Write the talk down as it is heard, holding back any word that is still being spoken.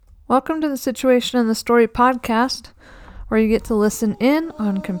Welcome to the Situation in the Story podcast, where you get to listen in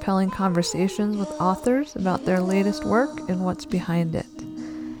on compelling conversations with authors about their latest work and what's behind it.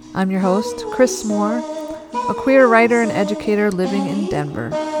 I'm your host, Chris Moore, a queer writer and educator living in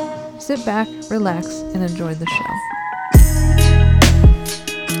Denver. Sit back, relax, and enjoy the show.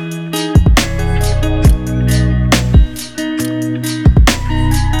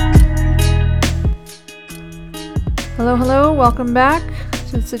 Hello, welcome back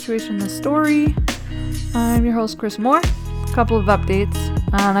to the Situation in the Story. I'm your host, Chris Moore. A couple of updates,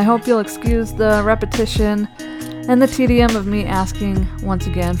 and I hope you'll excuse the repetition and the tedium of me asking once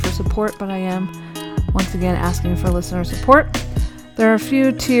again for support, but I am once again asking for listener support. There are a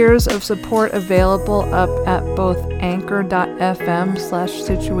few tiers of support available up at both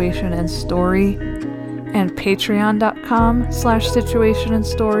anchor.fm/situationandstory and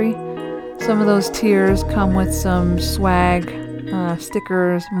patreon.com/situationandstory. Some of those tiers come with some swag,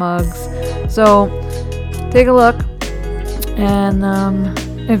 stickers, mugs. So take a look, and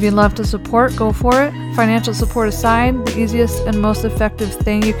if you'd love to support, go for it. Financial support aside, the easiest and most effective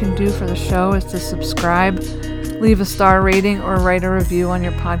thing you can do for the show is to subscribe, leave a star rating, or write a review on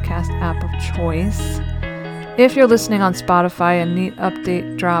your podcast app of choice. If you're listening on Spotify, a neat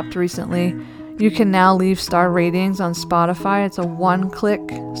update dropped recently. You can now leave star ratings on Spotify. It's a one-click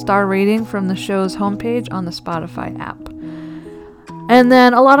star rating from the show's homepage on the Spotify app. And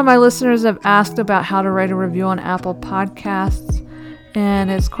then a lot of my listeners have asked about how to write a review on Apple Podcasts, and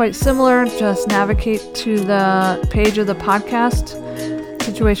it's quite similar. Just navigate to the page of the podcast,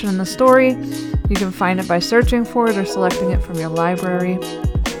 Situation in the Story. You can find it by searching for it or selecting it from your library.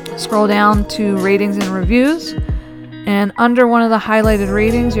 Scroll down to Ratings and Reviews, and under one of the highlighted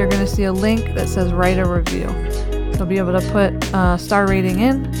ratings, you're going to see a link that says Write a Review. You'll be able to put a star rating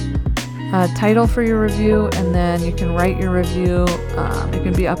in, a title for your review, and then you can write your review. It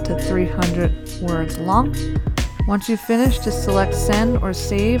can be up to 300 words long. Once you finish, just select Send or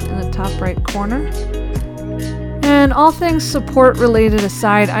Save in the top right corner. And all things support related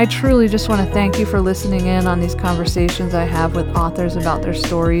aside, I truly just want to thank you for listening in on these conversations I have with authors about their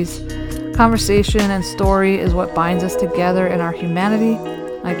stories. Conversation and story is what binds us together in our humanity.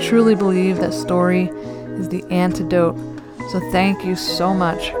 I truly believe that story is the antidote. So thank you so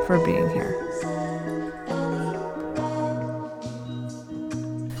much for being here.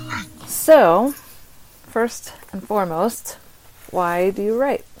 So, first and foremost, why do you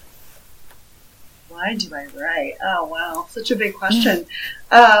write? Why do I write? Oh, wow. Such a big question.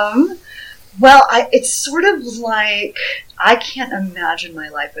 It's sort of like I can't imagine my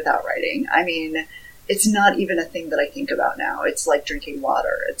life without writing. I mean, it's not even a thing that I think about now. It's like drinking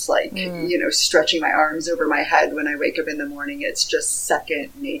water. It's like, stretching my arms over my head when I wake up in the morning. It's just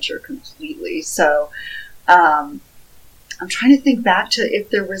second nature completely. So I'm trying to think back to if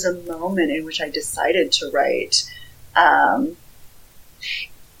there was a moment in which I decided to write.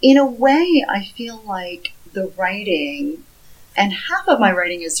 In a way, I feel like the writing, and half of my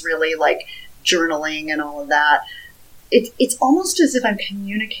writing is really like journaling and all of that. It's almost as if I'm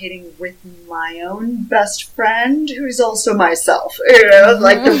communicating with my own best friend, who's also myself.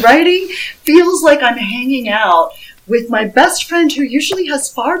 Like the writing feels like I'm hanging out with my best friend, who usually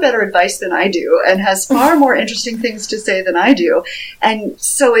has far better advice than I do and has far more interesting things to say than I do. And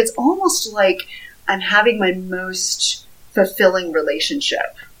so it's almost like I'm having my most fulfilling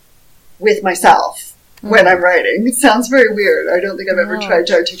relationship with myself when I'm writing. It sounds very weird. I don't think I've ever tried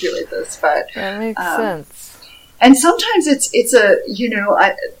to articulate this, but that makes sense. And sometimes it's this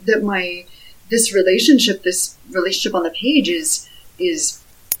relationship on the page is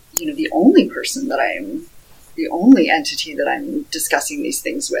the only person that the only entity that I'm discussing these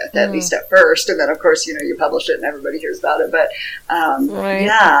things with, at least at first. And then of course, you publish it and everybody hears about it. But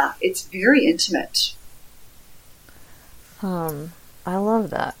yeah, it's very intimate. I love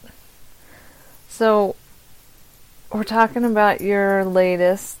that. So we're talking about your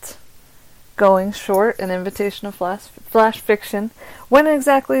latest Going Short, an invitation to flash fiction. When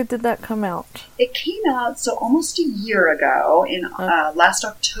exactly did that come out? It came out almost a year ago in last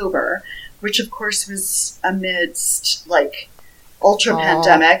October, which of course was amidst like ultra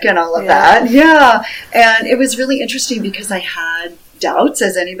pandemic and all of that. Yeah. And it was really interesting because I had doubts,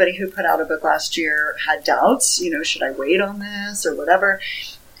 as anybody who put out a book last year had doubts, should I wait on this or whatever?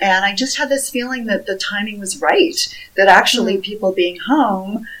 And I just had this feeling that the timing was right, that actually people being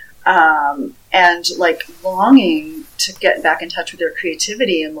home and like longing to get back in touch with their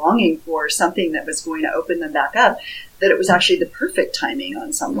creativity and longing for something that was going to open them back up, that it was actually the perfect timing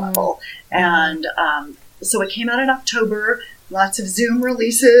on some level. And so it came out in October. lots of Zoom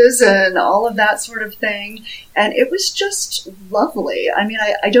releases and all of that sort of thing. And it was just lovely. I mean,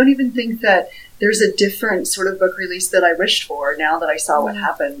 I don't even think that there's a different sort of book release that I wished for now that I saw what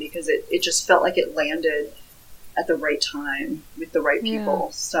happened, because it just felt like it landed at the right time with the right people.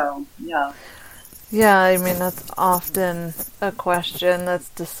 Yeah. So, yeah. Yeah, I mean, that's often a question that's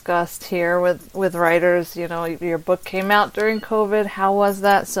discussed here with writers. You know, your book came out during COVID. How was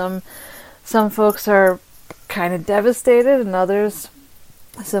that? Some folks are kind of devastated, and others,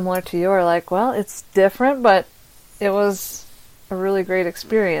 similar to you, are like, well, it's different, but it was a really great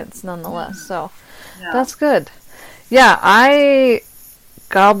experience nonetheless. So that's good. Yeah, I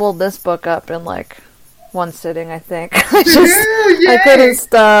gobbled this book up in like one sitting, I think. I couldn't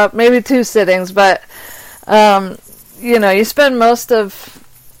stop. Maybe 2 sittings, but you know, you spend most of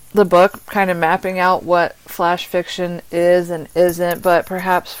the book kind of mapping out what flash fiction is and isn't, but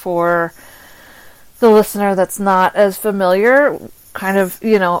perhaps for the listener that's not as familiar, kind of,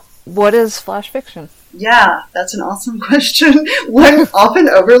 you know, what is flash fiction? Yeah, that's an awesome question. One often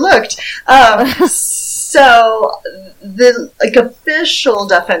overlooked. So the official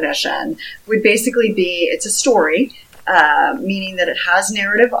definition would basically be it's a story, meaning that it has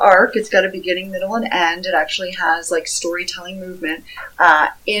narrative arc. It's got a beginning, middle, and end. It actually has like storytelling movement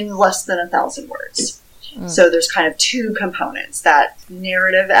in less than 1,000 words. So there's kind of 2 components: that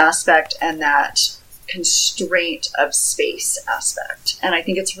narrative aspect and that constraint of space aspect. And I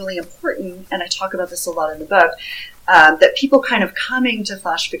think it's really important, and I talk about this a lot in the book, that people kind of coming to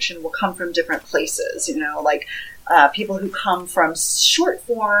flash fiction will come from different places, you know, like people who come from short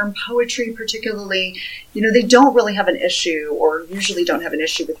form poetry particularly, you know, they don't really have an issue, or usually don't have an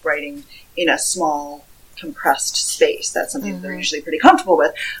issue with writing in a small compressed space. That's something that they're usually pretty comfortable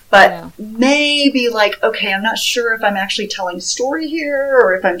with, but maybe like, okay, I'm not sure if I'm actually telling a story here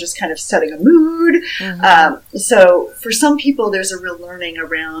or if I'm just kind of setting a mood. So for some people, there's a real learning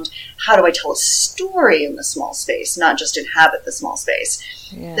around how do I tell a story in the small space, not just inhabit the small space.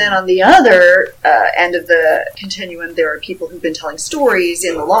 Then on the other end of the continuum, there are people who've been telling stories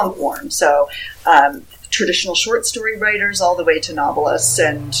in the long form. So traditional short story writers all the way to novelists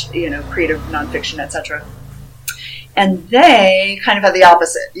and, you know, creative nonfiction, etc. And they kind of have the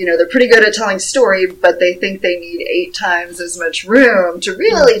opposite. You know, they're pretty good at telling story, but they think they need 8 times as much room to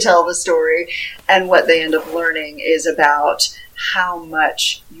really tell the story. And what they end up learning is about how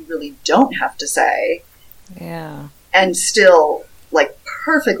much you really don't have to say. And still, like,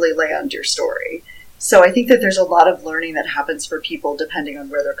 perfectly land your story. So I think that there's a lot of learning that happens for people depending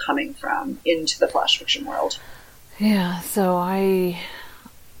on where they're coming from into the flash fiction world. Yeah, so I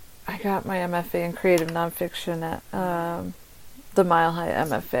got my MFA in creative nonfiction at the Mile High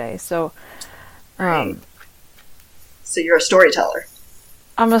MFA. So, so you're a storyteller.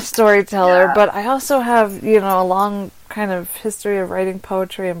 I'm a storyteller, but I also have, you know, a long kind of history of writing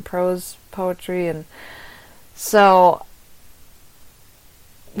poetry and prose poetry, and so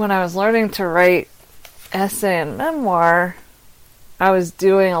when I was learning to write essay and memoir, I was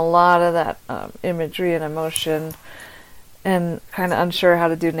doing a lot of that imagery and emotion and kind of unsure how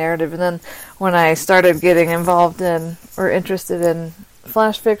to do narrative. And then when I started getting involved in or interested in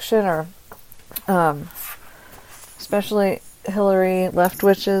flash fiction, or especially Hilary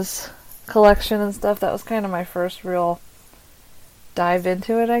Leftwich's collection and stuff, that was kind of my first real dive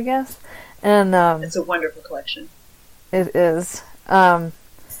into it, I guess. And it's a wonderful collection. It is.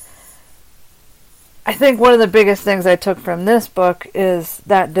 I think one of the biggest things I took from this book is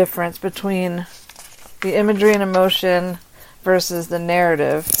that difference between the imagery and emotion versus the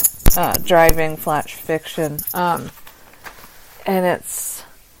narrative driving flash fiction. And it's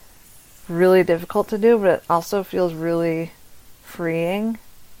really difficult to do, but it also feels really freeing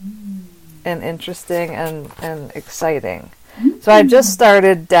and interesting and exciting. So I just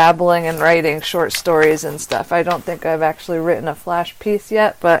started dabbling in writing short stories and stuff. I don't think I've actually written a flash piece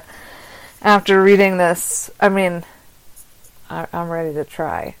yet, but after reading this, I mean, I'm ready to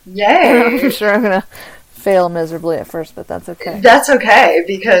try. Yay! I'm sure I'm going to fail miserably at first, but that's okay. That's okay,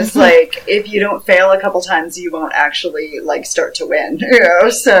 because, like, if you don't fail a couple times, you won't actually, like, start to win, you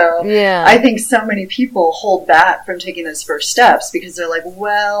know? So yeah. I think so many people hold back from taking those first steps because they're like,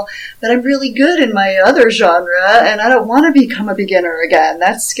 well, but I'm really good in my other genre, and I don't want to become a beginner again.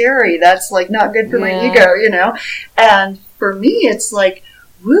 That's scary. That's, like, not good for my ego, you know? And for me, it's like,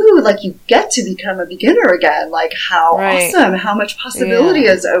 woo, like you get to become a beginner again. Like how awesome, how much possibility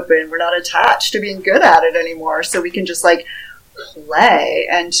is open. We're not attached to being good at it anymore. So we can just like play.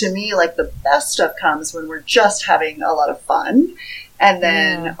 And to me, like the best stuff comes when we're just having a lot of fun. And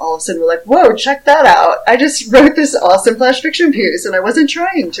then all of a sudden we're like, whoa, check that out. I just wrote this awesome flash fiction piece and I wasn't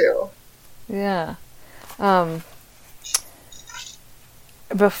trying to. Yeah.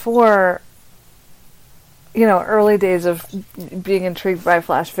 before, early days of being intrigued by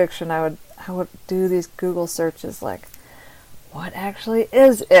flash fiction, I would do these Google searches like, what actually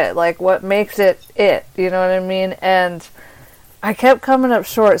is it? Like, what makes it? You know what I mean? And I kept coming up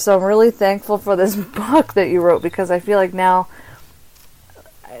short, so I'm really thankful for this book that you wrote, because I feel like now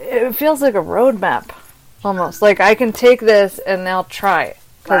it feels like a roadmap, almost. Like, I can take this and now try it,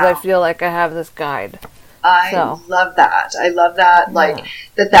 because I feel like I have this guide. I love that. I love that, like,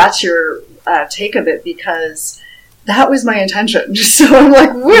 that's your take of it, because that was my intention. So I'm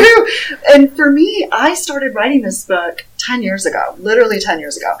like, woo! And for me, I started writing this book 10 years ago, literally 10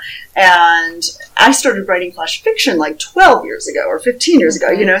 years ago. And I started writing flash fiction like 12 years ago or 15 years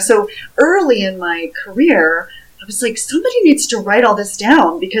ago, So early in my career, I was like, somebody needs to write all this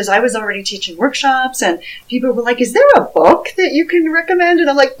down, because I was already teaching workshops and people were like, is there a book that you can recommend? And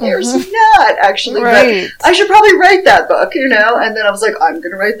I'm like, there's not actually, but I should probably write that book, And then I was like, I'm going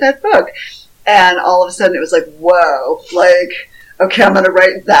to write that book. And all of a sudden it was like, whoa, like, okay, I'm going to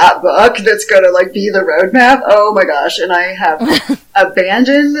write that book that's going to like be the roadmap. Oh my gosh. And I have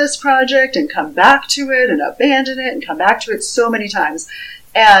abandoned this project and come back to it and abandon it and come back to it so many times.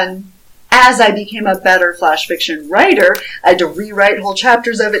 And as I became a better flash fiction writer, I had to rewrite whole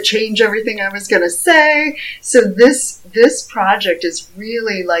chapters of it, change everything I was going to say. So this project is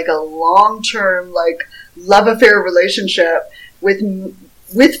really like a long-term, like, love affair relationship with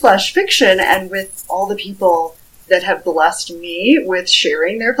flash fiction and with all the people that have blessed me with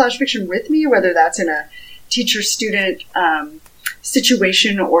sharing their flash fiction with me, whether that's in a teacher-student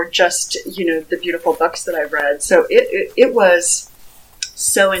situation or just, the beautiful books that I've read. So it was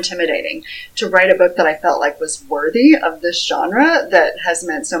so intimidating to write a book that I felt like was worthy of this genre that has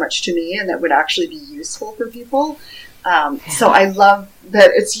meant so much to me and that would actually be useful for people. So I love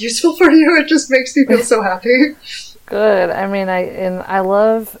that it's useful for you. It just makes me feel so happy. Good. I mean, I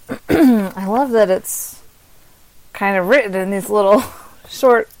love I love that it's kind of written in these little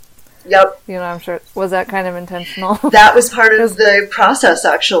short. Yep. I'm sure. Was that kind of intentional? That was part of the process,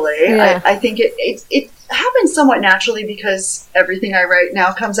 actually. Yeah. I think it happens somewhat naturally because everything I write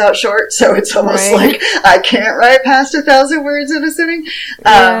now comes out short, so it's almost like I can't write past 1,000 words in a sitting.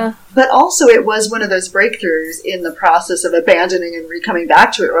 But also it was one of those breakthroughs in the process of abandoning and coming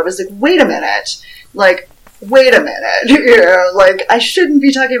back to it, where I was like, wait a minute, like, I shouldn't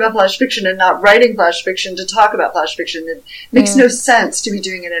be talking about flash fiction and not writing flash fiction to talk about flash fiction. It makes no sense to be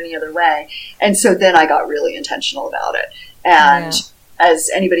doing it any other way. And so then I got really intentional about it. And as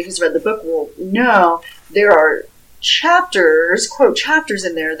anybody who's read the book will know, there are chapters, quote chapters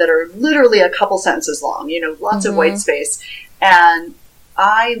in there that are literally a couple sentences long, lots of white space. And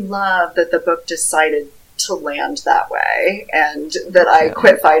I love that the book decided to land that way and that I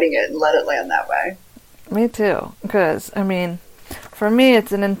quit fighting it and let it land that way. Me too, because, I mean, for me,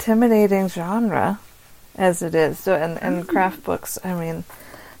 it's an intimidating genre, as it is. So, and craft books, I mean,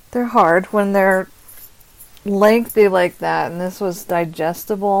 they're hard when they're lengthy like that, and this was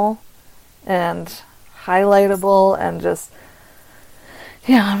digestible and highlightable, and just,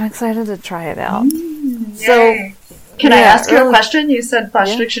 I'm excited to try it out. So, can I ask you a question? You said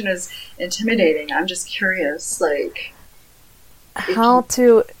flash fiction is intimidating. I'm just curious, like... How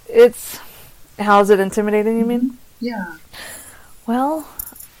is it intimidating, you mean? Yeah. Well,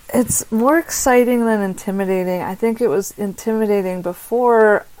 it's more exciting than intimidating. I think it was intimidating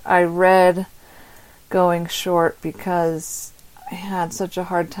before I read Going Short, because I had such a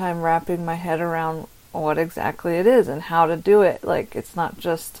hard time wrapping my head around what exactly it is and how to do it. Like, it's not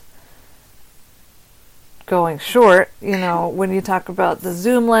just going short, when you talk about the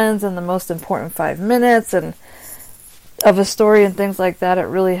zoom lens and the most important 5 minutes and of a story and things like that, it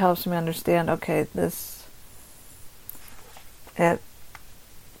really helps me understand, okay, it's I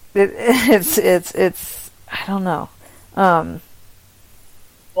don't know. Well,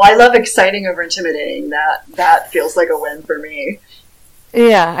 I love exciting over intimidating. That feels like a win for me.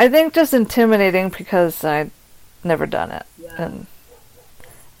 Yeah, I think just intimidating because I'd never done it. Yeah.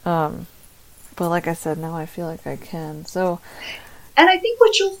 And but like I said, now I feel like I can. So, and I think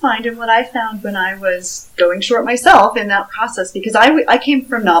what you'll find, and what I found when I was going short myself in that process, because I came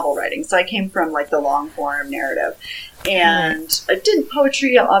from novel writing, so I came from like the long form narrative, and I did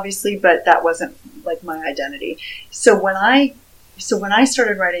poetry obviously, but that wasn't like my identity. So when I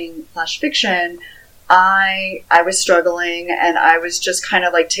started writing flash fiction, I was struggling, and I was just kind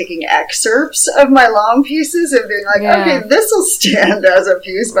of like taking excerpts of my long pieces and being like, okay, this will stand as a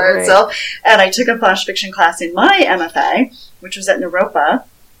piece by itself. And I took a flash fiction class in my MFA, which was at Naropa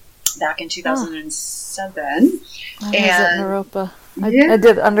back in 2007. I was at Naropa. I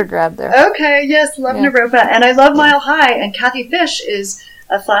did undergrad there. Okay, yes, love Naropa. And I love Mile High. And Kathy Fish is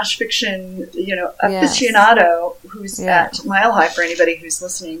a flash fiction, Yes. aficionado who's Yeah. at Mile High, for anybody who's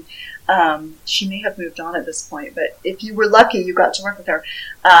listening. She may have moved on at this point, but if you were lucky, you got to work with her.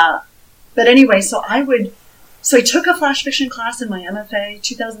 But anyway, so I took a flash fiction class in my MFA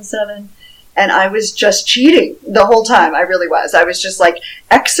 2007, and I was just cheating the whole time. I really was. I was just like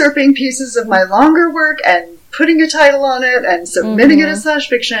excerpting pieces of my longer work and putting a title on it and submitting it as flash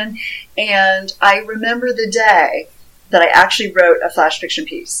fiction. And I remember the day that I actually wrote a flash fiction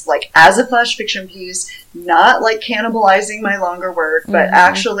piece, like as a flash fiction piece, not like cannibalizing my longer work, but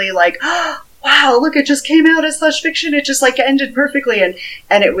actually like, oh, wow, look, it just came out as flash fiction. It just like ended perfectly.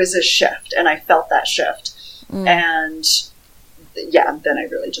 And it was a shift, and I felt that shift. And yeah, then I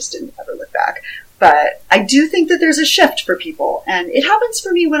really just didn't ever look back. But I do think that there's a shift for people, and it happens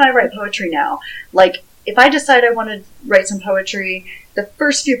for me when I write poetry now. Like, if I decide I want to write some poetry, the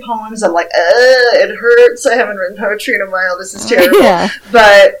first few poems, I'm like, it hurts. I haven't written poetry in a while. This is terrible. Yeah.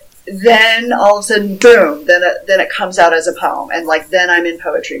 But then all of a sudden, boom, then it comes out as a poem. And like, then I'm in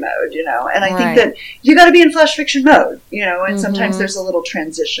poetry mode, And I think that you got to be in flash fiction mode, and sometimes there's a little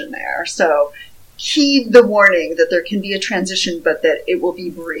transition there. So heed the warning that there can be a transition, but that it will be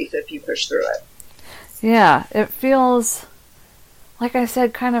brief if you push through it. Yeah, it feels, like I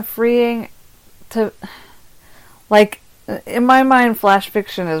said, kind of freeing to, like, in my mind, flash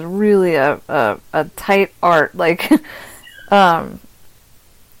fiction is really a tight art, like,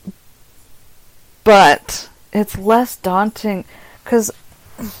 but it's less daunting, because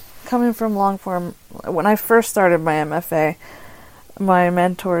coming from long form, when I first started my MFA, my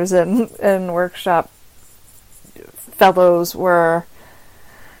mentors and workshop fellows were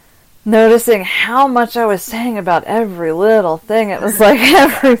noticing how much I was saying about every little thing. It was like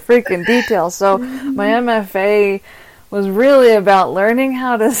every freaking detail. So my MFA was really about learning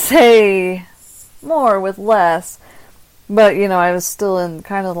how to say more with less. But, I was still in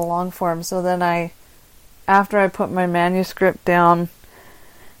kind of the long form. So then after I put my manuscript down,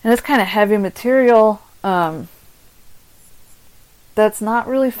 and it's kind of heavy material, that's not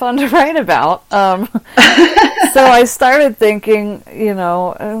really fun to write about. So I started thinking,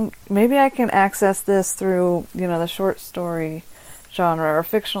 maybe I can access this through, the short story genre, or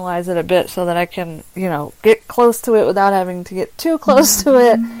fictionalize it a bit so that I can, get close to it without having to get too close to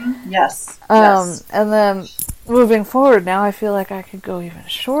it. Yes. And then moving forward, now I feel like I could go even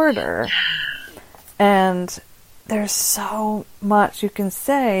shorter. And there's so much you can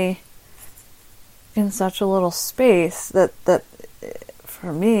say in such a little space that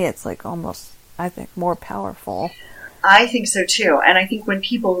for me, it's like almost, I think, more powerful. I think so too. And I think when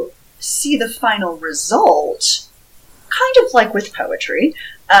people see the final result, kind of like with poetry,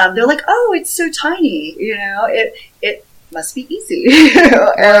 they're like, oh, it's so tiny, it must be easy.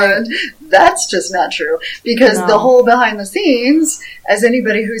 And that's just not true, because the whole behind the scenes, as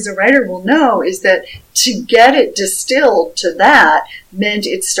anybody who's a writer will know, is that to get it distilled to that meant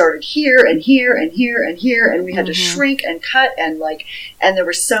it started here and here and here and here, and we had to shrink and cut and there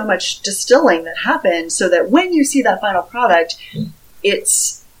was so much distilling that happened, so that when you see that final product,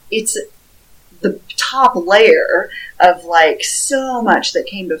 it's the top layer of like so much that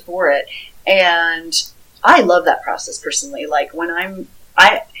came before it. And I love that process personally. Like when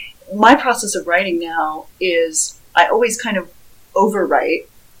my process of writing now is I always kind of overwrite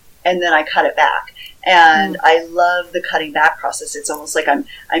and then I cut it back. And I love the cutting back process. It's almost like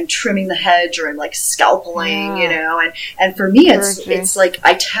I'm trimming the hedge, or I'm like scalpeling, and for me it's like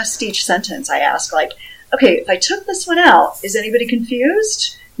I test each sentence. I ask like, okay, if I took this one out, is anybody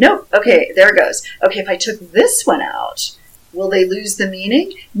confused? Nope. Okay, there it goes. Okay, if I took this one out, will they lose the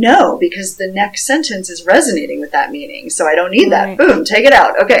meaning? No, because the next sentence is resonating with that meaning. So I don't need that. Boom, take it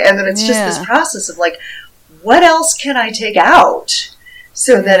out. Okay, and then it's just this process of like, what else can I take out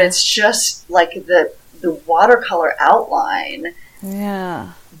so that it's just like the watercolor outline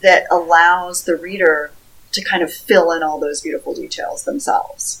that allows the reader to kind of fill in all those beautiful details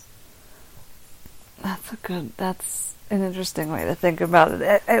themselves. That's an interesting way to think about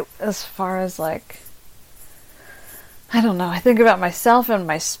it. As far as like, I don't know, I think about myself and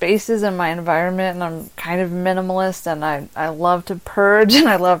my spaces and my environment, and I'm kind of minimalist, and I love to purge, and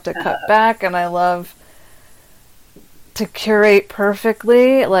I love to cut back, and I love to curate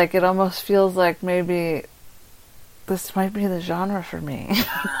perfectly. Like, it almost feels like maybe this might be the genre for me.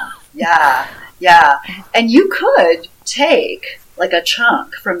 Yeah. And you could take like a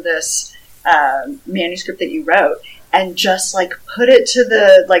chunk from this manuscript that you wrote and just like put it to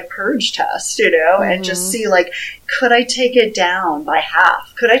the like purge test, and just see like, could I take it down by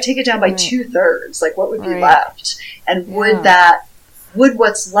half? Could I take it down by 2/3? Like, what would be left? And would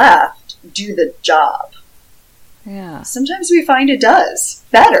what's left do the job? Yeah. Sometimes we find it does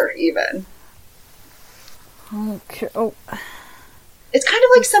better, even. Okay. Oh. It's kind of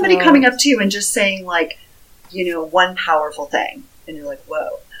like somebody coming up to you and just saying, like, one powerful thing. And you're like,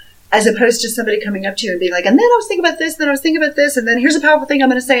 whoa. As opposed to somebody coming up to you and being like, and then I was thinking about this, then I was thinking about this, and then here's a powerful thing I'm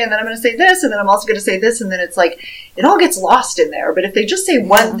going to say, and then I'm going to say this, and then I'm also going to say this, and then it's like, it all gets lost in there. But if they just say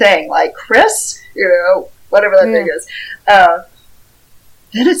one thing, like, Chris, whatever that thing is,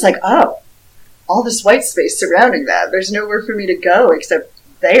 then it's like, oh, all this white space surrounding that. There's nowhere for me to go except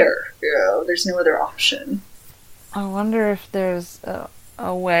there. There's no other option. I wonder if there's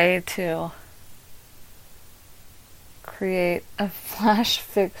a way to create a flash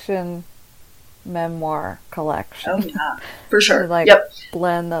fiction memoir collection. Oh, yeah, for sure. To,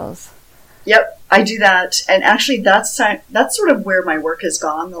 blend those. Yep, I do that. And actually, that's sort of where my work has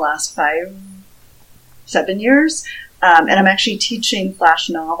gone the last 7 years. And I'm actually teaching flash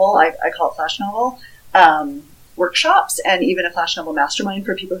novel, I call it flash novel, workshops, and even a flash novel mastermind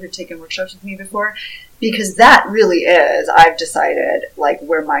for people who've taken workshops with me before. Because that really is, I've decided, like,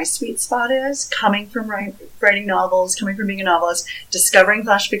 where my sweet spot is, coming from writing novels, coming from being a novelist, discovering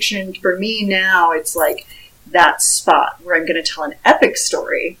flash fiction. For me now, it's like that spot where I'm going to tell an epic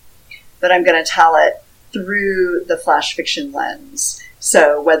story, but I'm going to tell it through the flash fiction lens.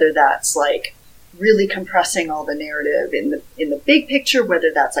 So whether that's, like, really compressing all the narrative in the big picture, whether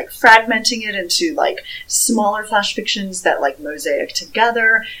that's like fragmenting it into like smaller flash fictions that like mosaic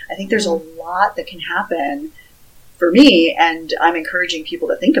together. I think there's a lot that can happen for me, and I'm encouraging people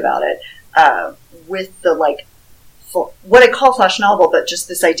to think about it with the like what I call flash novel, but just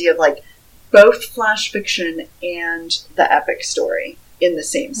this idea of like both flash fiction and the epic story in the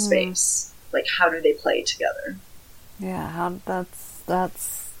same space. Like, how do they play together? Yeah,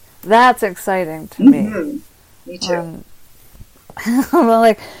 that's exciting to me. Me too. Well,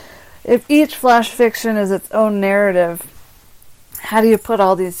 like, if each flash fiction is its own narrative, how do you put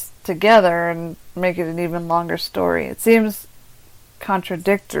all these together and make it an even longer story? It seems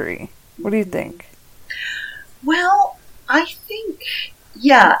contradictory. What do you think? Well, I think,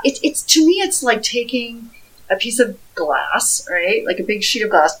 yeah, it's to me, it's like taking a piece of glass, right? Like a big sheet of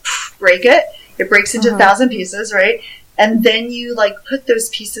glass, break it. It breaks into 1,000 pieces, right? And then you like put those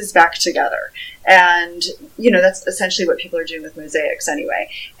pieces back together. And, that's essentially what people are doing with mosaics anyway.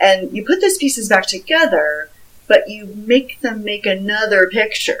 And you put those pieces back together, but you make them make another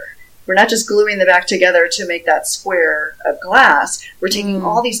picture. We're not just gluing them back together to make that square of glass. We're taking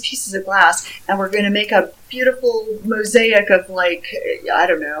all these pieces of glass and we're going to make a beautiful mosaic of like, I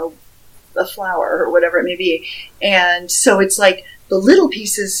don't know, a flower or whatever it may be. And so it's like the little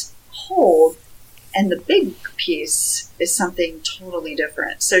pieces hold, and the big piece is something totally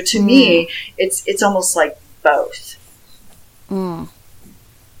different. So to me, it's almost like both.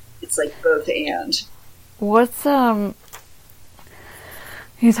 It's like both and. What's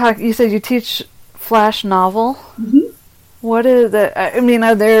you said you teach flash novel. What is it? I mean,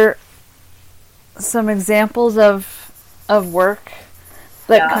 are there some examples of work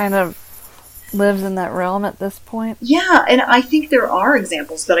that kind of lives in that realm at this point? Yeah, and I think there are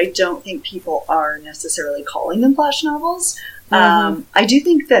examples, but I don't think people are necessarily calling them flash novels. I do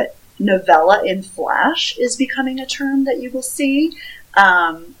think that novella in flash is becoming a term that you will see,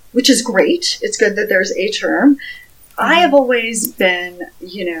 which is great. It's good that there's a term. I have always been,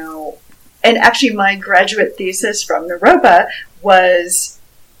 and actually my graduate thesis from Naropa was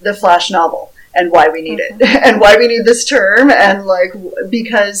the flash novel. And why we need it, and why we need this term, and like,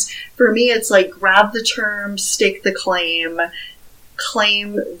 because for me it's like, grab the term, stake the claim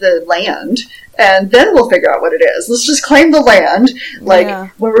the land, and then we'll figure out what it is. Let's just claim the land,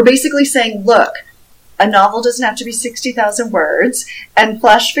 when we're basically saying, look, a novel doesn't have to be 60,000 words, and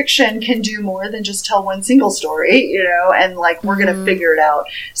flash fiction can do more than just tell one single story, and like, we're going to figure it out.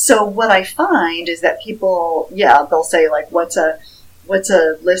 So what I find is that people, they'll say like, what's a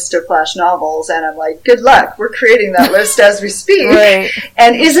list of flash novels? And I'm like, good luck. We're creating that list as we speak. Right.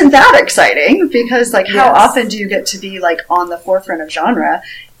 And isn't that exciting? Because like, how often do you get to be like on the forefront of genre?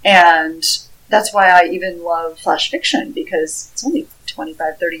 And that's why I even love flash fiction, because it's only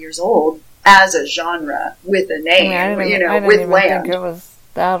 25, 30 years old as a genre with a name, I didn't with even land. think it was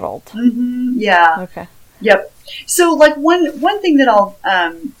that old. Yeah. Okay. Yep. So, like, one thing that I'll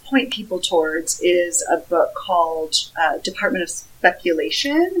point people towards is a book called Department of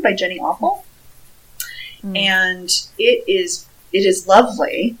Speculation by Jenny Offal. And it is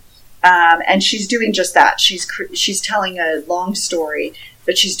lovely. And she's doing just that. She's telling a long story,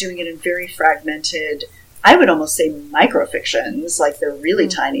 but she's doing it in very fragmented, I would almost say microfictions, like they're really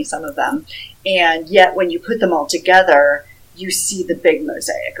tiny, some of them. And yet when you put them all together, you see the big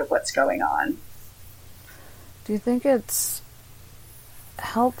mosaic of what's going on. do you think it's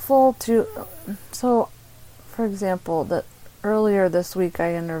helpful to... So, for example, that earlier this week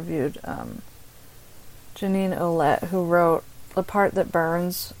I interviewed Janine Olette, who wrote The Part That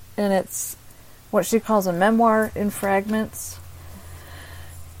Burns, and it's what she calls a memoir in fragments.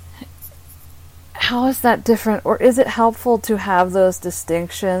 How is that different, or is it helpful to have those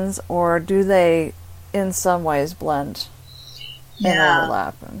distinctions, or do they in some ways blend and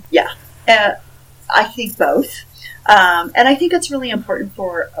overlap? Yeah, I think both. And I think it's really important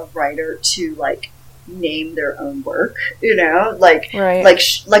for a writer to like name their own work, you know, like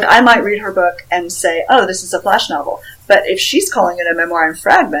I might read her book and say, oh, this is a flash novel. But if she's calling it a memoir in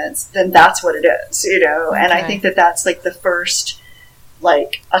fragments, then that's what it is, you know. Okay. And I think that that's like the first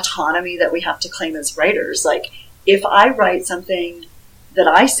like autonomy that we have to claim as writers. Like if I write something that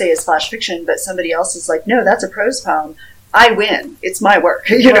I say is flash fiction, but somebody else is like, no, that's a prose poem, I win. It's my work.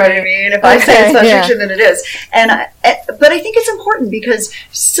 You know what I mean? If I say it's flash fiction, then it is. But I think it's important because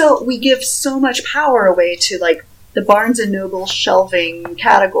so we give so much power away to like the Barnes and Noble shelving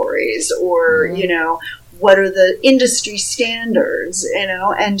categories, or you know, what are the industry standards? You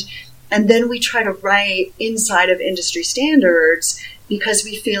know, and then we try to write inside of industry standards because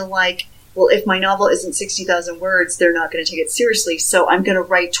we feel like, well, if my novel isn't 60,000 words, they're not going to take it seriously. So I'm going to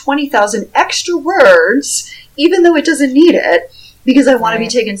write 20,000 extra words, even though it doesn't need it, because I want to be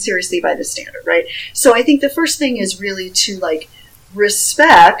taken seriously by the standard, right? So I think the first thing is really to like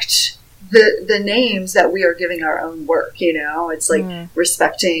respect the names that we are giving our own work, you know? It's like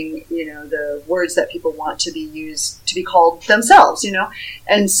respecting, you know, the words that people want to be used, to be called themselves, you know?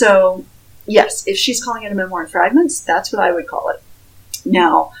 And so, yes, if she's calling it a memoir in fragments, that's what I would call it.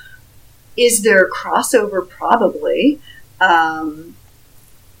 Now, is there crossover? Probably.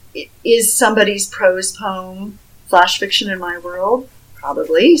 Is somebody's prose poem flash fiction in my world?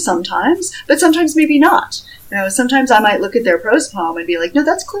 Probably, sometimes. But sometimes maybe not. You know, sometimes I might look at their prose poem and be like, no,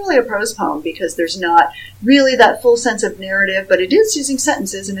 that's clearly a prose poem because there's not really that full sense of narrative, but it is using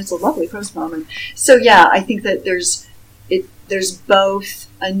sentences and it's a lovely prose poem. And so, yeah, I think that there's both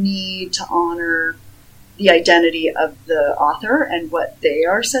a need to honor the identity of the author and what they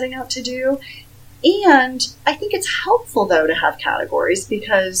are setting out to do. And I think it's helpful, though, to have categories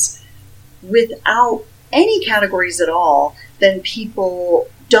because without any categories at all, then people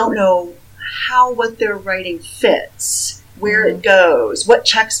don't know how what they're writing fits, where it goes, what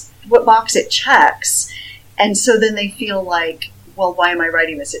box it checks. And so then they feel like, well, why am I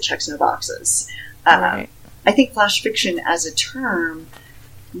writing this? It checks no boxes. I think flash fiction as a term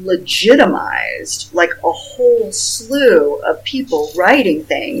legitimized like a whole slew of people writing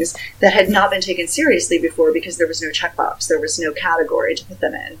things that had not been taken seriously before because there was no checkbox, there was no category to put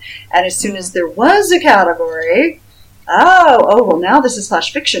them in. And as soon as there was a category, well, now this is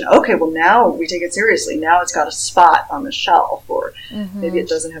flash fiction. Okay, well, now we take it seriously. Now it's got a spot on the shelf, or maybe it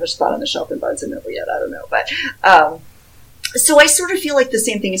doesn't have a spot on the shelf in Barnes & Noble yet. I don't know. But so I sort of feel like the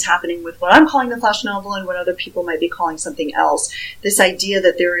same thing is happening with what I'm calling the flash novel and what other people might be calling something else. This idea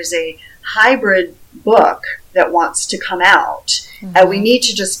that there is a hybrid book that wants to come out, and we need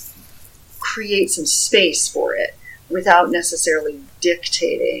to just create some space for it without necessarily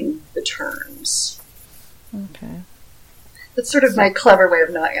dictating the terms. Okay. That's sort of my clever way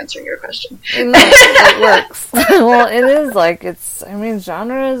of not answering your question. It works. Well, it is like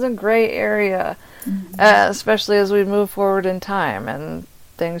genre is a gray area. Especially as we move forward in time and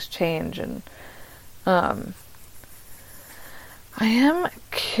things change. And I am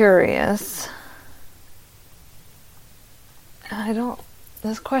curious.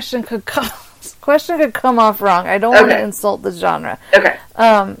 This question could come off wrong. I don't want to insult the genre. Okay.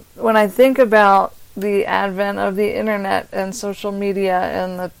 When I think about the advent of the internet and social media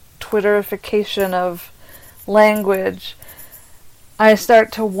and the Twitterification of language, I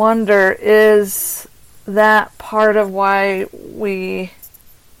start to wonder, is that part of why we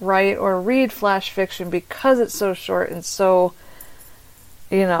write or read flash fiction because it's so short and so,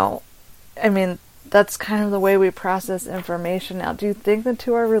 that's kind of the way we process information now. Do you think the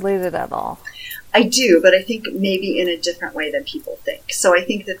two are related at all? I do, but I think maybe in a different way than people think. So I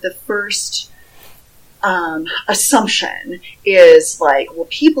think that the first assumption is like, well,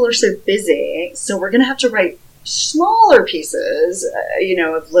 people are so busy, so we're going to have to write smaller pieces,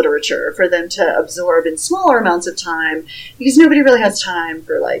 of literature for them to absorb in smaller amounts of time because nobody really has time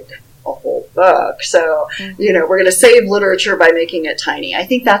for like a whole book. So, we're going to save literature by making it tiny. I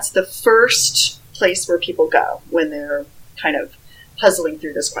think that's the first place where people go when they're kind of puzzling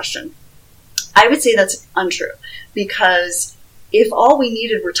through this question. I would say that's untrue because if all we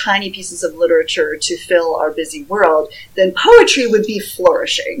needed were tiny pieces of literature to fill our busy world, then poetry would be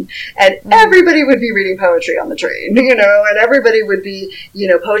flourishing. And everybody would be reading poetry on the train, and everybody would be,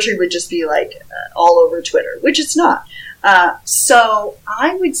 poetry would just be like all over Twitter, which it's not. So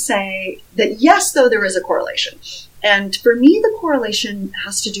I would say that yes, though, there is a correlation. And for me, the correlation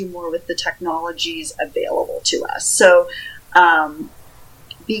has to do more with the technologies available to us. So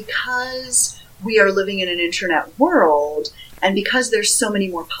because we are living in an internet world, and because there's so many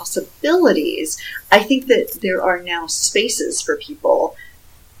more possibilities, I think that there are now spaces for people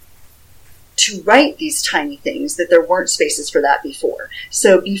to write these tiny things that there weren't spaces for that before.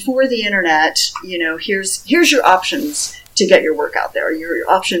 So before the internet, here's your options to get your work out there. Your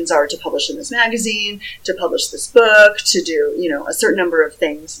options are to publish in this magazine, to publish this book, to do, a certain number of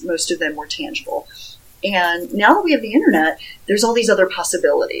things. Most of them were tangible. And now that we have the internet, there's all these other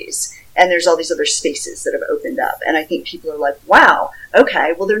possibilities. And there's all these other spaces that have opened up. And I think people are like, wow,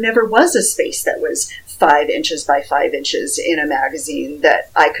 okay, well, there never was a space that was 5 inches by 5 inches in a magazine that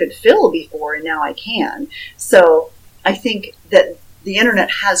I could fill before, and now I can. So I think that the internet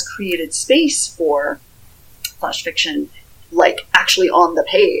has created space for flash fiction, like actually on the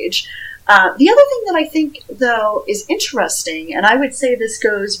page. The other thing that I think, though, is interesting, and I would say this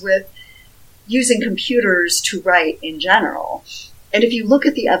goes with using computers to write in general. And if you look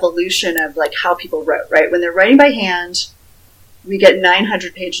at the evolution of like how people wrote, right? When they're writing by hand, we get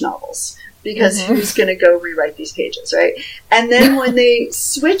 900-page novels because who's going to go rewrite these pages, right? And then when they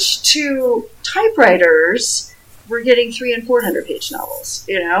switch to typewriters, we're getting 300- and 400-page novels,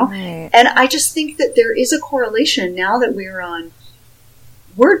 Right. And I just think that there is a correlation now that we're on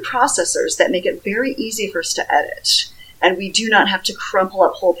word processors that make it very easy for us to edit. And we do not have to crumple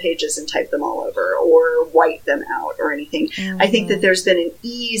up whole pages and type them all over or white them out or anything. I think that there's been an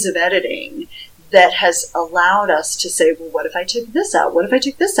ease of editing that has allowed us to say, well, what if I took this out? What if I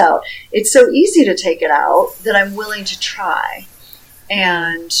took this out? It's so easy to take it out that I'm willing to try.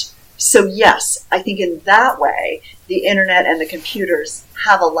 And so, yes, I think in that way, the internet and the computers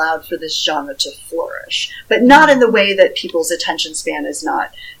have allowed for this genre to flourish, but not in the way that people's attention span is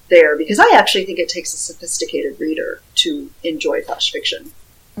not there, because I actually think it takes a sophisticated reader to enjoy flash fiction.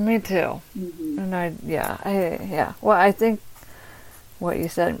 Me too. Mm-hmm. And Well, I think what you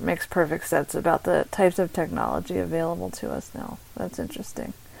said makes perfect sense about the types of technology available to us now. That's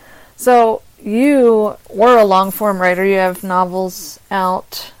interesting. So you were a long form writer. You have novels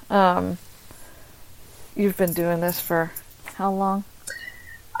out. You've been doing this for how long?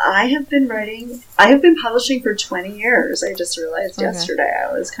 I have been publishing for 20 years. I just realized yesterday.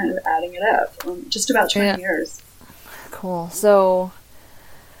 I was kind of adding it up. Just about 20 years. Cool. So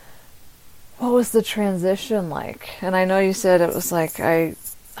what was the transition like? And I know you said it was like I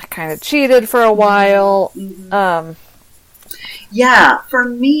kind of cheated for a while. Mm-hmm. Yeah, for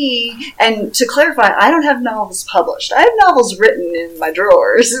me, and to clarify, I don't have novels published. I have novels written in my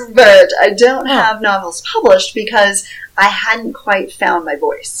drawers, but I don't have novels published because I hadn't quite found my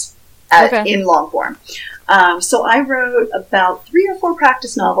voice in long form. So I wrote about 3 or 4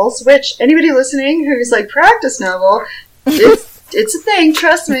 practice novels, which anybody listening who's like, practice novel, it's a thing,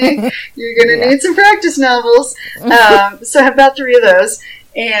 trust me. You're going to need some practice novels. So I have about 3 of those.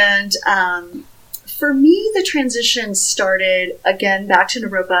 And for me, the transition started, again, back to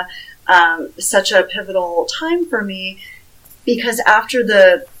Naropa, such a pivotal time for me, because after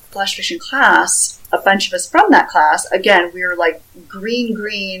the flash fiction class, a bunch of us from that class, again, we were like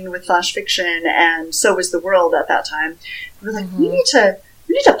green with flash fiction, and so was the world at that time. We were like, we need to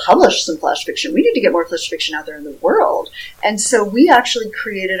publish some flash fiction. We need to get more flash fiction out there in the world. And so we actually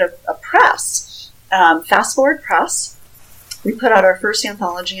created a press, Fast Forward Press. We put out our first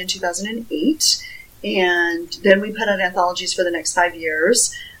anthology in 2008. And then we put out anthologies for the next 5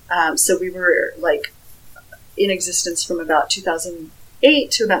 years. So we were like in existence from about 2008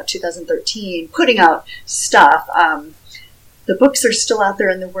 to about 2013, putting out stuff. The books are still out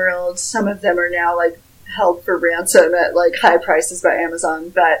there in the world. Some of them are now like held for ransom at like high prices by Amazon.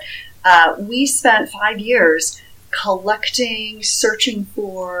 But we spent 5 years collecting, searching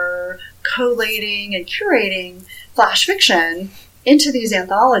for, collating, and curating flash fiction into these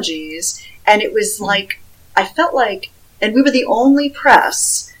anthologies. And it was like, I felt like, and we were the only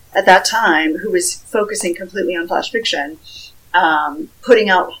press at that time who was focusing completely on flash fiction, putting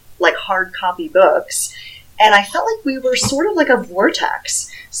out like hard copy books. And I felt like we were sort of like a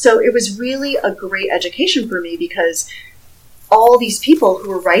vortex. So it was really a great education for me, because all these people who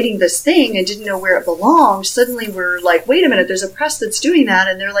were writing this thing and didn't know where it belonged suddenly were like, wait a minute, there's a press that's doing that,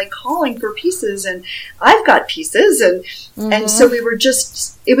 and they're like calling for pieces, and I've got pieces, and so we were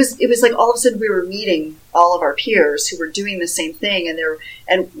just, it was like all of a sudden we were meeting all of our peers who were doing the same thing,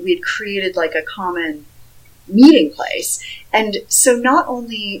 and we had created like a common meeting place. And so not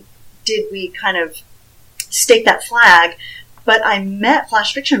only did we kind of stake that flag, but I met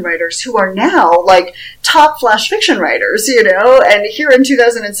flash fiction writers who are now like top flash fiction writers, and here in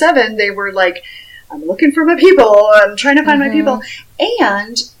 2007, they were like, I'm looking for my people, I'm trying to find my people.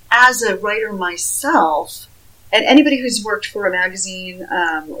 And as a writer myself, and anybody who's worked for a magazine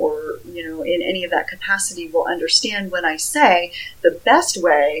or, in any of that capacity will understand when I say the best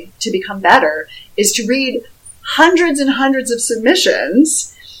way to become better is to read hundreds and hundreds of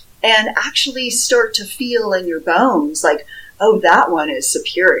submissions and actually start to feel in your bones like, oh, that one is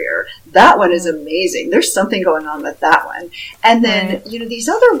superior. That one is amazing. There's something going on with that one. And then, these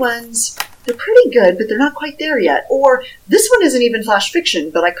other ones, they're pretty good, but they're not quite there yet. Or this one isn't even flash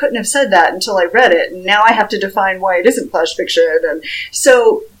fiction, but I couldn't have said that until I read it. And now I have to define why it isn't flash fiction. And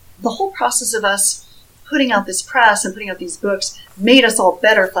so the whole process of us putting out this press and putting out these books made us all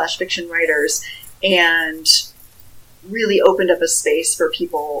better flash fiction writers and really opened up a space for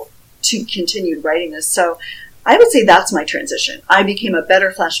people to continue writing this. So I would say that's my transition. I became a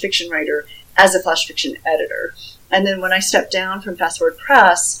better flash fiction writer as a flash fiction editor. And then when I stepped down from Fast Forward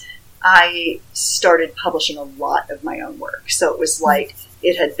Press, I started publishing a lot of my own work. So it was like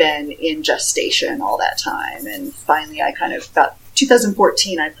it had been in gestation all that time. And finally, I kind of, about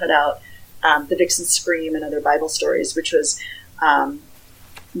 2014, I put out The Vixen Scream and Other Bible Stories, which was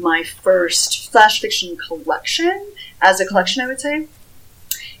my first flash fiction collection, as a collection, I would say.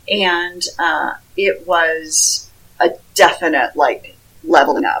 And it was a definite, like,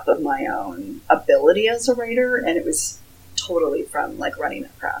 leveling up of my own ability as a writer. And it was totally from, like, running a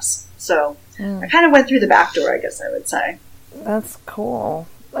press. So I kind of went through the back door, I guess I would say. That's cool.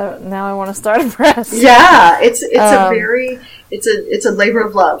 Now I want to start a press. Yeah, it's a labor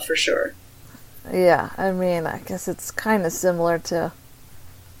of love for sure. Yeah, I mean, I guess it's kind of similar to,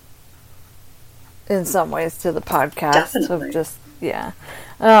 in some ways, to the podcast. Definitely. Of just, yeah.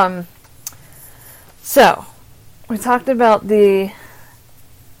 So we talked about the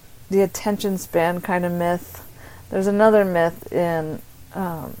attention span kind of myth. There's another myth in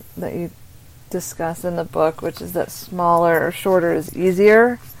that you discuss in the book, which is that smaller or shorter is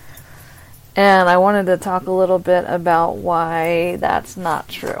easier. And I wanted to talk a little bit about why that's not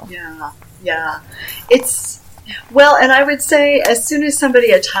true. Yeah. And I would say as soon as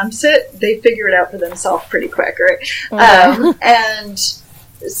somebody attempts it, they figure it out for themselves pretty quick, right? Okay. And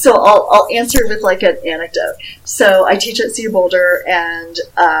so I'll answer with like an anecdote. So I teach at CU Boulder, and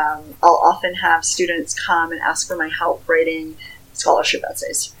I'll often have students come and ask for my help writing scholarship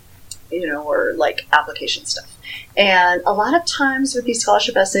essays, or like application stuff. And a lot of times with these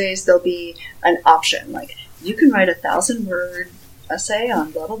scholarship essays, there'll be an option, like you can write a 1,000-word essay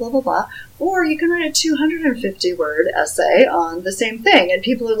on blah, blah, blah, blah, blah, or you can write a 250-word essay on the same thing. And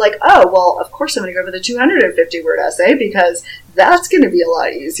people are like, oh, well, of course I'm going to go for the 250-word essay because that's going to be a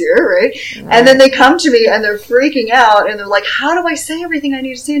lot easier, right? And then they come to me and they're freaking out and they're like, how do I say everything I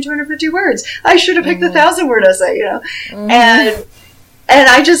need to say in 250 words? I should have picked the 1,000-word essay, And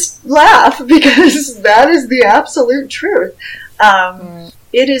I just laugh because that is the absolute truth.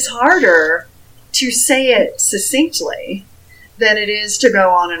 It is harder to say it succinctly than it is to go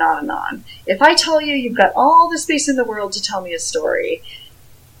on and on and on. If I tell you you've got all the space in the world to tell me a story,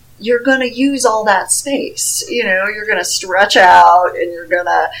 you're going to use all that space. You're going to stretch out and you're going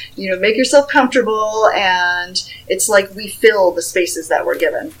to, make yourself comfortable. And it's like we fill the spaces that we're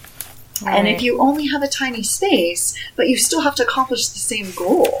given. Right. And if you only have a tiny space, but you still have to accomplish the same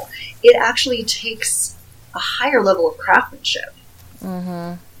goal, it actually takes a higher level of craftsmanship.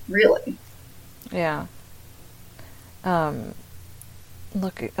 Mm-hmm. Really. Yeah.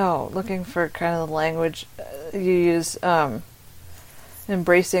 Looking for kind of the language you use,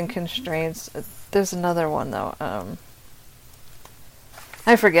 embracing constraints. There's another one though.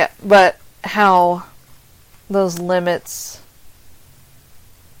 I forget, but how those limits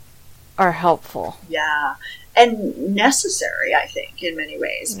are helpful. Yeah. And necessary, I think, in many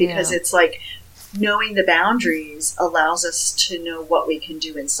ways, because it's like knowing the boundaries allows us to know what we can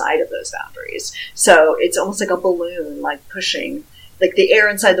do inside of those boundaries. So it's almost like a balloon, like pushing, like the air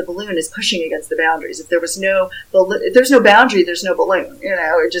inside the balloon is pushing against the boundaries. If there's no boundary, there's no balloon,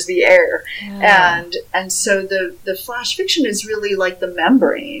 it would just be air. Yeah. And so the flash fiction is really like the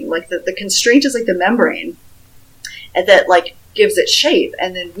membrane, like the constraint is like the membrane, and that like gives it shape,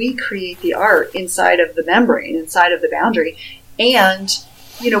 and then we create the art inside of the membrane, inside of the boundary. And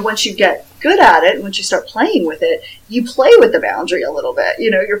once you get good at it, once you start playing with it, you play with the boundary a little bit.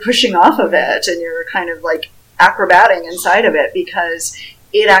 You're pushing off of it, and you're kind of like acrobating inside of it, because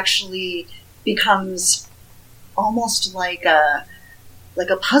it actually becomes almost like a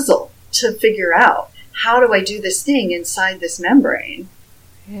puzzle to figure out. How do I do this thing inside this membrane?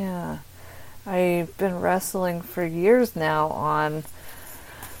 Yeah. I've been wrestling for years now on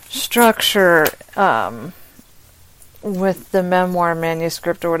structure with the memoir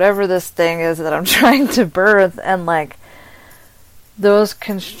manuscript or whatever this thing is that I'm trying to birth, and like those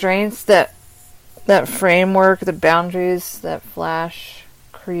constraints that framework, the boundaries that Flash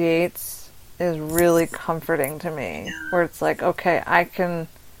creates is really comforting to me. Yeah. Where it's like, okay, I can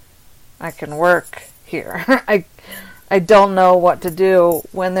work here. I don't know what to do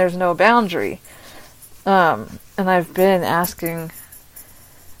when there's no boundary. And I've been asking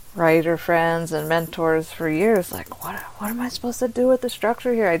writer friends and mentors for years, like, what am I supposed to do with the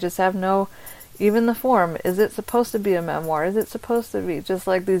structure here? I just have no, even the form. Is it supposed to be a memoir? Is it supposed to be just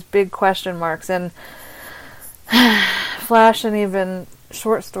like these big question marks? And Flash and even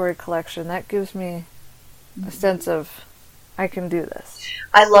short story collection, that gives me a sense of, I can do this.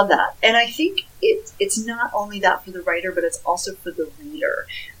 I love that. And I think it's not only that for the writer, but it's also for the reader.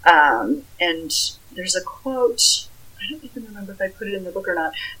 And there's a quote, I don't even remember if I put it in the book or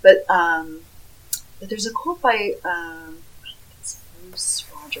not, but there's a quote by, I think it's Bruce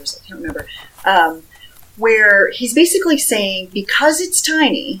Rogers, I can't remember, where he's basically saying, because it's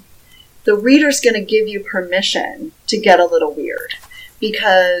tiny, the reader's going to give you permission to get a little weird.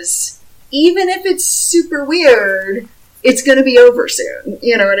 Because even if it's super weird, it's going to be over soon.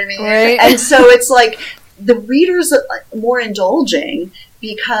 You know what I mean? Right. And so it's like the reader's more indulging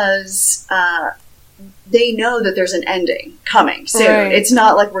because they know that there's an ending coming soon. Right. It's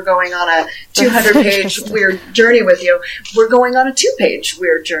not like we're going on a 200-page weird journey with you. We're going on a 2-page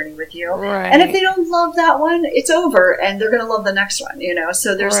weird journey with you. Right. And if they don't love that one, it's over, and they're going to love the next one, you know?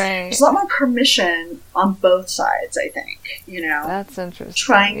 So there's a lot more permission on both sides, I think, you know? That's interesting.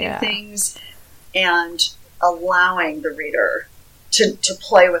 Trying new things and allowing the reader to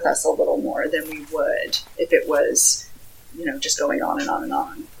play with us a little more than we would if it was, you know, just going on and on and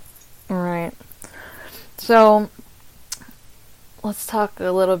on. Right. So, let's talk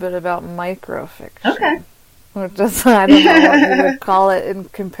a little bit about microfiction. Okay. Which is, I don't know what you would call it in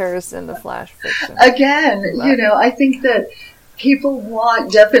comparison to flash fiction. Again, you know, I think that people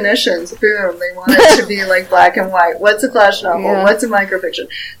want definitions. Boom. They want it to be like black and white. What's a flash novel? Yeah. What's a microfiction?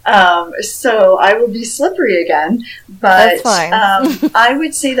 So I will be slippery again. But That's fine. I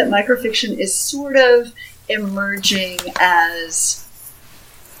would say that microfiction is sort of emerging as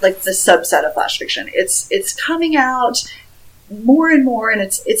like the subset of flash fiction. It's coming out more and more, and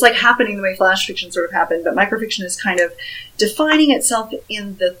it's like happening the way flash fiction sort of happened, but microfiction is kind of defining itself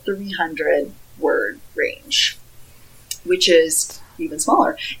in the 300 word range, which is even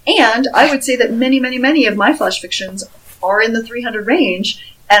smaller. And I would say that many, many, many of my flash fictions are in the 300 range,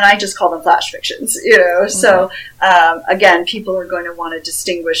 and I just call them flash fictions, you know? Okay. So, again, people are going to want to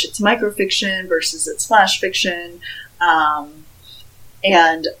distinguish its microfiction versus its flash fiction.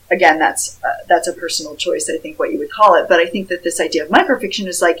 And again, that's a personal choice, I think, what you would call it. But I think that this idea of microfiction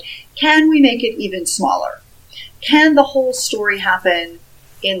is like, can we make it even smaller? Can the whole story happen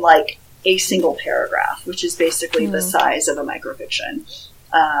in like a single paragraph, which is basically the size of a microfiction,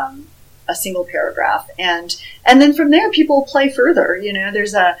 a single paragraph, and then from there people play further. You know,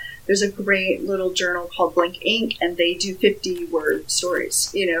 there's a great little journal called Blank Ink, and they do 50-word stories,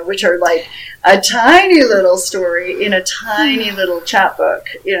 you know, which are like a tiny little story in a tiny little chapbook,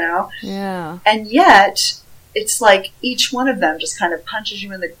 you know. Yeah. And yet, it's like each one of them just kind of punches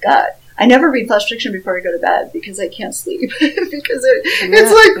you in the gut. I never read flash fiction before I go to bed because I can't sleep because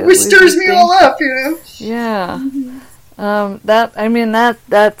it's like it stirs me all up, you know. Yeah. Mm-hmm.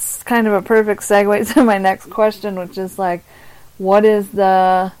 That's kind of a perfect segue to my next question, which is like, what is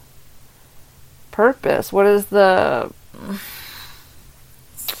the purpose? What is the...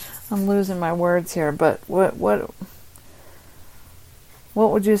 I'm losing my words here, but what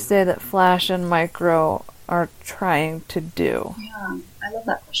would you say that flash and micro are trying to do? Yeah, I love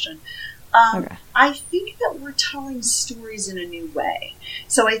that question. Okay. I think that we're telling stories in a new way.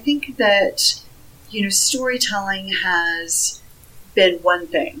 So I think that, you know, storytelling has been one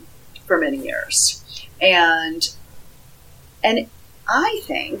thing for many years. And I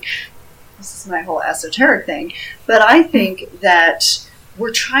think, this is my whole esoteric thing, but I think that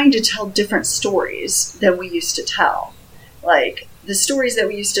we're trying to tell different stories than we used to tell. Like, the stories that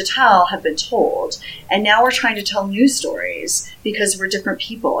we used to tell have been told, and now we're trying to tell new stories because we're different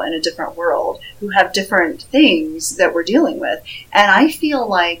people in a different world who have different things that we're dealing with. And I feel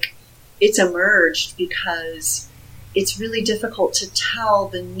like it's emerged because it's really difficult to tell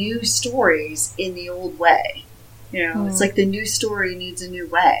the new stories in the old way. It's like the new story needs a new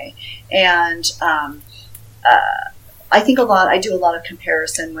way. And I think I do a lot of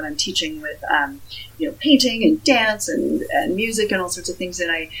comparison when I'm teaching with, painting and dance and music and all sorts of things.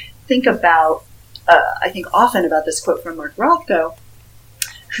 And I think often about this quote from Mark Rothko,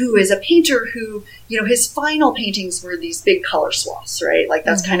 who is a painter who, his final paintings were these big color swaths, right? Like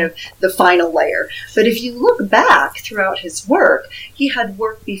that's kind of the final layer. But if you look back throughout his work, he had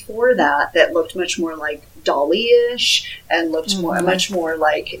work before that looked much more like Dali-ish and looked much more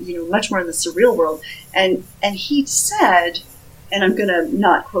like, much more in the surreal world. And he said, and I'm going to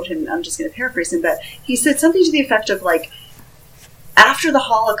not quote him, I'm just going to paraphrase him, but he said something to the effect of like, after the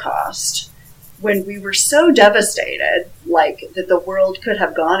Holocaust, when we were so devastated, like that the world could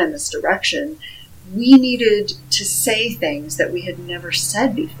have gone in this direction, we needed to say things that we had never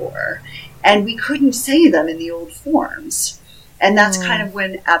said before. And we couldn't say them in the old forms. And that's kind of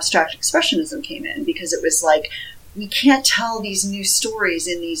when abstract expressionism came in, because it was like, we can't tell these new stories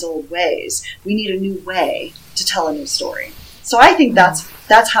in these old ways. We need a new way to tell a new story. So I think that's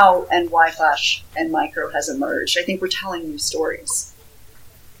how and why Flash and Micro has emerged. I think we're telling new stories.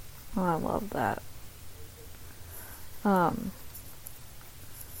 Oh, I love that. All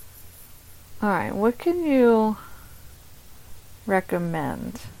right, what can you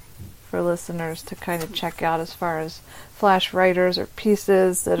recommend for listeners to kind of check out as far as Flash writers or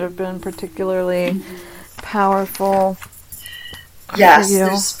pieces that have been particularly powerful? Yes,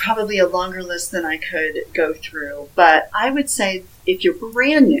 there's probably a longer list than I could go through, but I would say if you're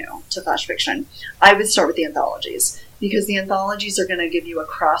brand new to Flash fiction, I would start with the anthologies, because the anthologies are going to give you a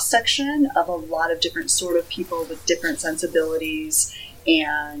cross-section of a lot of different sort of people with different sensibilities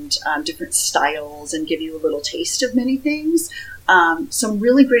and different styles, and give you a little taste of many things. Some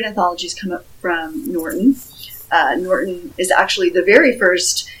really great anthologies come up from Norton. Norton is actually the very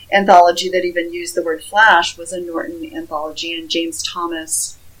first anthology that even used the word Flash was a Norton anthology, and James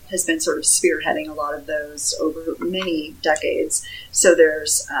Thomas has been sort of spearheading a lot of those over many decades. So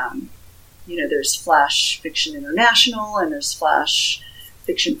there's Flash Fiction International, and there's Flash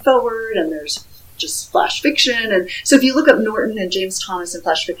Fiction Forward, and there's just Flash Fiction. And so if you look up Norton and James Thomas and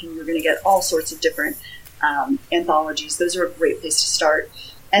Flash Fiction, you're going to get all sorts of different anthologies. Those are a great place to start.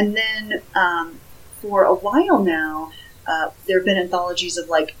 And then for a while now, there have been anthologies of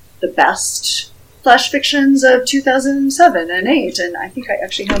like the best Flash fictions of 2007 and 8, and I think I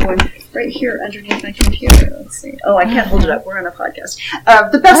actually have one right here underneath my computer. Let's see. Oh, I can't hold it up. We're on a podcast.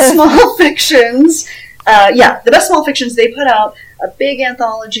 The best small fictions. The best small fictions. They put out a big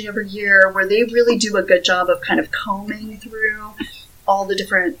anthology every year where they really do a good job of kind of combing through all the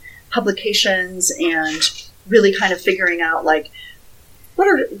different publications and really kind of figuring out like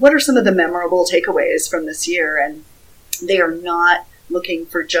what are some of the memorable takeaways from this year. And they are not looking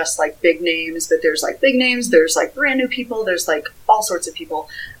for just like big names, but there's like big names, there's like brand new people, there's like all sorts of people.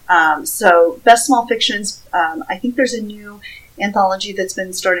 So best small fictions, I think there's a new anthology that's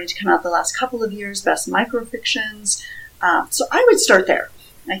been starting to come out the last couple of years, best microfictions. So I would start there,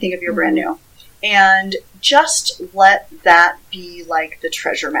 I think, if you're brand new. And just let that be like the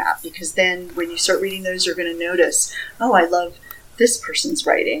treasure map, because then when you start reading those, you're going to notice, oh, I love this person's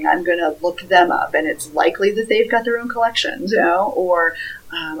writing. I'm going to look them up, and it's likely that they've got their own collections, or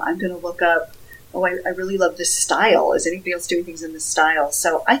I'm going to look up, oh, I really love this style. Is anybody else doing things in this style?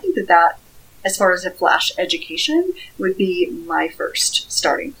 So I think that, as far as a Flash education, would be my first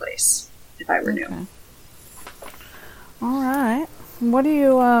starting place if I were new. All right. What do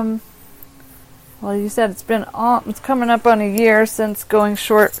you, well, you said it's coming up on a year since Going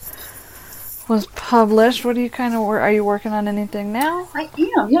Short was published. What do you are you working on anything now? I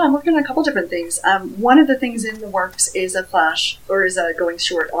am. Yeah, I'm working on a couple different things. One of the things in the works is a Going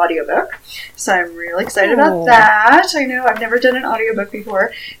Short audiobook. So I'm really excited about that. I know I've never done an audiobook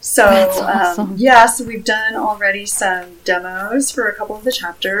before. So that's awesome. So we've done already some demos for a couple of the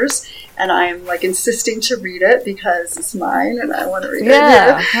chapters, and I'm like insisting to read it because it's mine and I want to read it.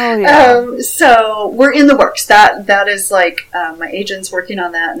 Yeah. Oh yeah. So we're in the works. That is like my agent's working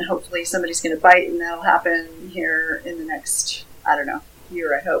on that, and hopefully somebody's going to bite, and that'll happen here in the next,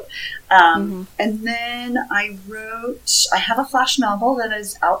 year, I hope. And then I have a Flash novel that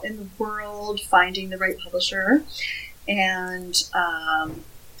is out in the world, finding the right publisher. And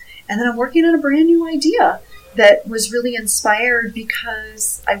then I'm working on a brand new idea that was really inspired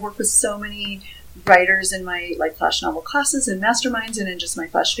because I work with so many writers in my like Flash novel classes and masterminds and in just my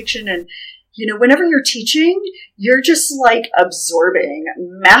Flash fiction. And whenever you're teaching, you're just like absorbing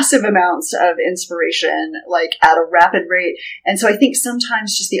massive amounts of inspiration, like at a rapid rate. And so I think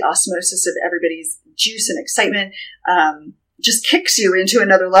sometimes just the osmosis of everybody's juice and excitement, just kicks you into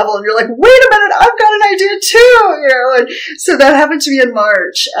another level, and you're like, wait a minute, I've got an idea too, And so that happened to me in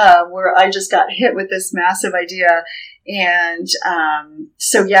March, where I just got hit with this massive idea. And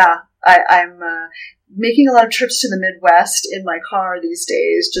so yeah, I'm making a lot of trips to the Midwest in my car these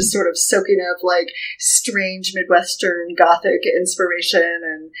days, just sort of soaking up like strange Midwestern Gothic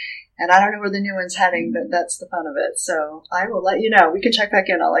inspiration, and I don't know where the new one's heading, but that's the fun of it. So I will let you know. We can check back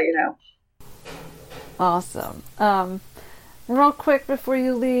in. I'll let you know. Awesome. Real quick before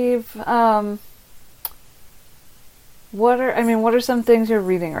you leave, what are some things you're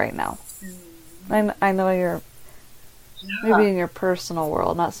reading right now? I know you're maybe in your personal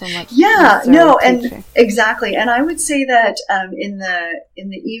world, not so much. Yeah, no, and teaching. Exactly. And I would say that in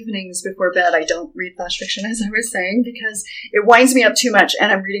the evenings before bed, I don't read flash fiction, as I was saying, because it winds me up too much,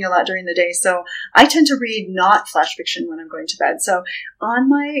 and I'm reading a lot during the day. So I tend to read not flash fiction when I'm going to bed. So on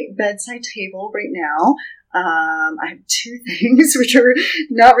my bedside table right now, I have two things which are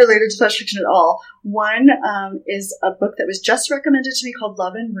not related to flash fiction at all. One is a book that was just recommended to me called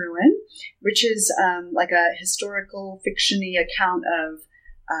Love and Ruin, which is like a historical fiction-y account of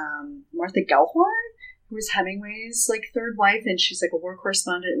Martha Gellhorn, who was Hemingway's like third wife, and she's like a war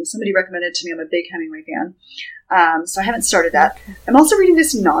correspondent, and somebody recommended it to me. I'm a big Hemingway fan. So I haven't started that. Okay. I'm also reading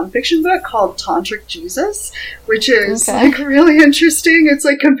this nonfiction book called Tantric Jesus, which is like really interesting. It's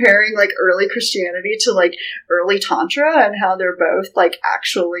like comparing like early Christianity to like early Tantra, and how they're both like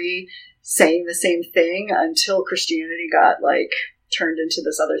actually saying the same thing until Christianity got like turned into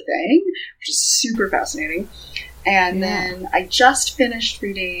this other thing, which is super fascinating. And then I just finished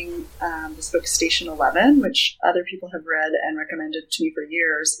reading this book, Station 11, which other people have read and recommended to me for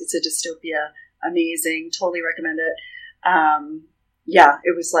years. It's a dystopia. Amazing. Totally recommend it.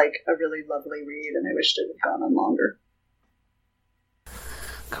 It was like a really lovely read, and I wished it had gone on longer.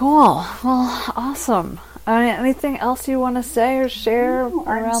 Cool. Well, awesome. Anything else you want to say or share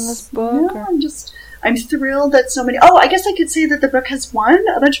around this book? No, I'm thrilled that so many... Oh, I guess I could say that the book has won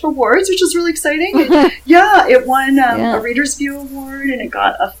a bunch of awards, which is really exciting. It won a Reader's View Award, and it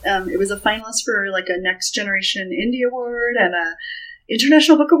got it was a finalist for like a Next Generation Indie Award and a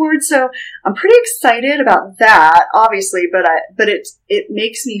International Book Award. So I'm pretty excited about that, obviously, but it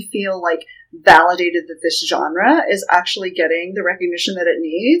makes me feel like validated that this genre is actually getting the recognition that it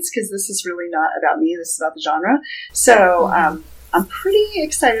needs, because this is really not about me. This is about the genre. So I'm pretty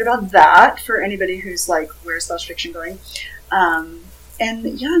excited about that for anybody who's like, where's flash fiction going? I'm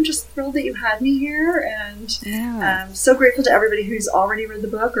just thrilled that you had me here, and I'm so grateful to everybody who's already read the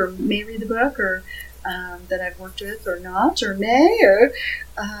book or may read the book, or that I've worked with or not, or may, or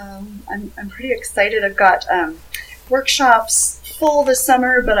I'm pretty excited. I've got workshops full this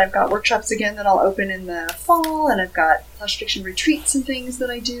summer, but I've got workshops again that I'll open in the fall, and I've got flash fiction retreats and things that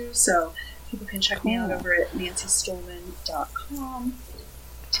I do, so people can check me out over at nancystohlman.com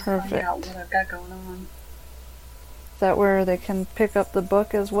to find out what I've got going on. Is that where they can pick up the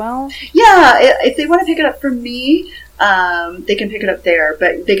book as well? Yeah, if they want to pick it up from me, they can pick it up there,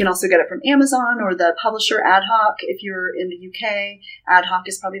 but they can also get it from Amazon or the publisher Ad Hoc. If you're in the UK, Ad Hoc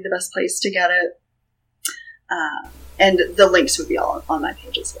is probably the best place to get it. And the links would be all on my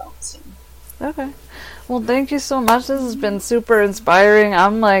page as well. So. Okay. Well, thank you so much. This has been super inspiring.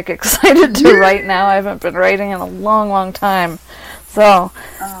 I'm like excited to write now. I haven't been writing in a long, long time. So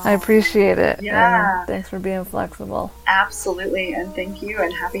I appreciate it. Yeah. And thanks for being flexible. Absolutely. And thank you,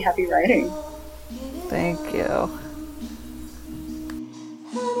 and happy writing. Thank you.